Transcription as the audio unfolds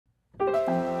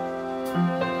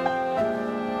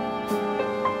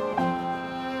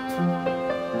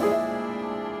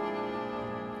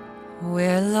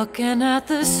looking at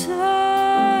the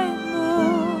same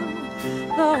moon,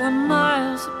 though we're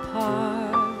miles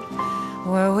apart.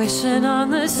 We're wishing on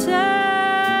the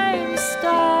same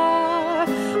star.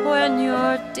 When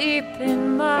you're deep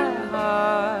in my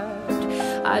heart,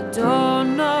 I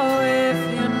don't know if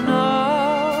you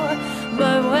know,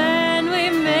 but when we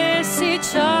miss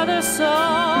each other so,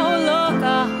 look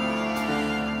up,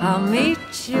 I'll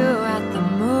meet you at the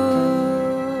moon.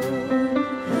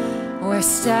 We're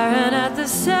staring at the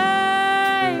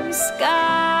same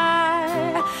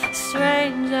sky.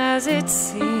 Strange as it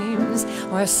seems,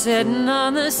 we're sitting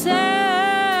on the same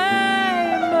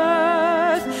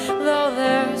earth, though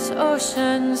there's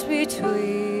oceans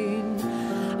between.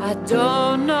 I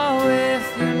don't know if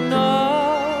you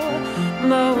know,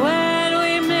 but when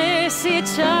we miss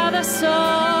each other so,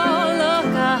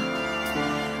 look up,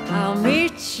 I'll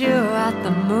meet you at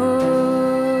the moon.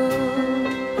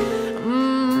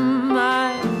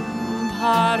 I'm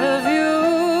part of you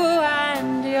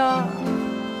and you're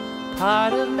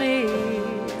part of me,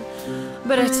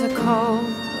 but it's a cold,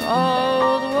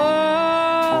 old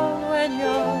world when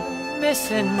you're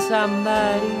missing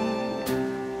somebody.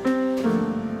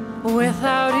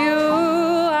 Without you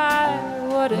I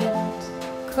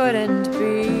couldn't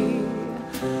be.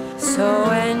 So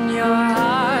when your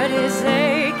heart is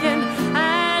aching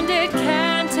and it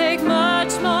can't take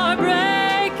much more breaking,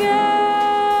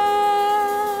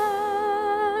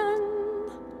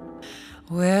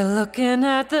 we're looking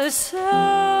at the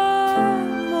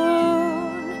same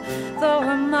moon, though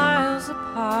we're miles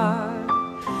apart.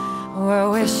 We're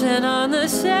wishing on the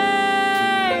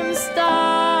same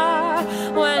star.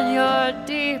 When you're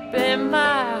deep in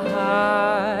my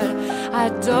heart, I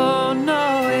don't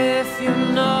know if you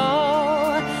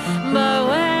know, but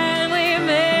when we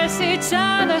miss each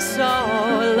other so,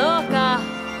 look up,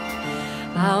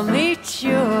 I'll meet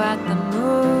you at the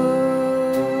moon.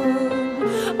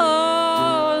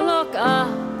 Oh, look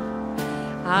up,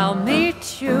 I'll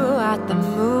meet you at the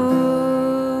moon.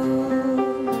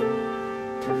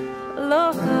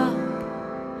 Look up,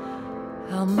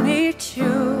 I'll meet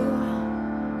you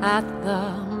at the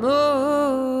moon.